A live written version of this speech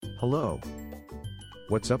Hello.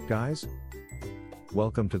 What's up, guys?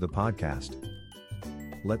 Welcome to the podcast.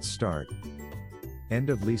 Let's start.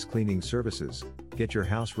 End of lease cleaning services. Get your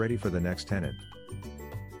house ready for the next tenant.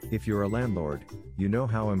 If you're a landlord, you know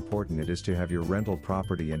how important it is to have your rental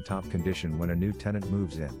property in top condition when a new tenant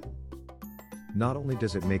moves in. Not only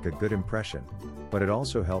does it make a good impression, but it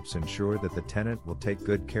also helps ensure that the tenant will take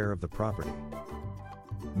good care of the property.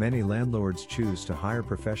 Many landlords choose to hire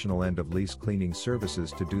professional end-of-lease cleaning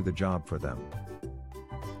services to do the job for them.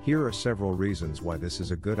 Here are several reasons why this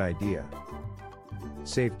is a good idea.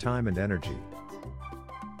 Save time and energy.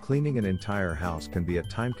 Cleaning an entire house can be a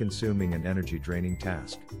time-consuming and energy-draining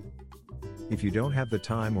task. If you don't have the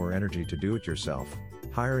time or energy to do it yourself,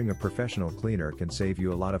 hiring a professional cleaner can save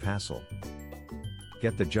you a lot of hassle.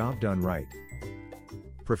 Get the job done right.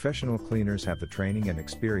 Professional cleaners have the training and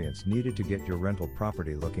experience needed to get your rental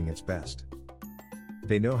property looking its best.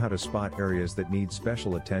 They know how to spot areas that need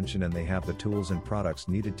special attention, and they have the tools and products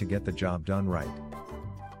needed to get the job done right.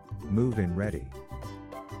 Move-in ready.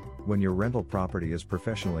 When your rental property is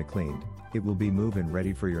professionally cleaned, it will be move-in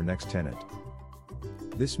ready for your next tenant.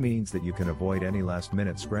 This means that you can avoid any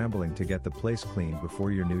last-minute scrambling to get the place cleaned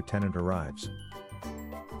before your new tenant arrives.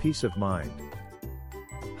 Peace of mind.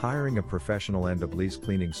 Hiring a professional end-of-lease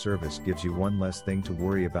cleaning service gives you one less thing to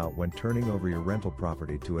worry about when turning over your rental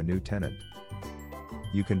property to a new tenant.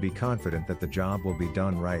 You can be confident that the job will be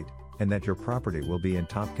done right, and that your property will be in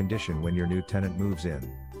top condition when your new tenant moves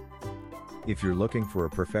in. If you're looking for a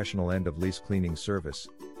professional end-of-lease cleaning service,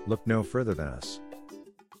 look no further than us.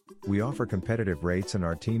 We offer competitive rates, and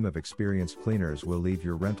our team of experienced cleaners will leave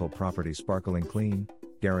your rental property sparkling clean,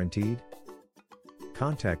 guaranteed.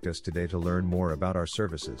 Contact us today to learn more about our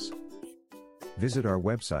services. Visit our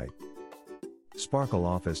website,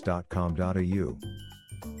 sparkleoffice.com.au.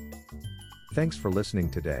 Thanks for listening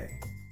today.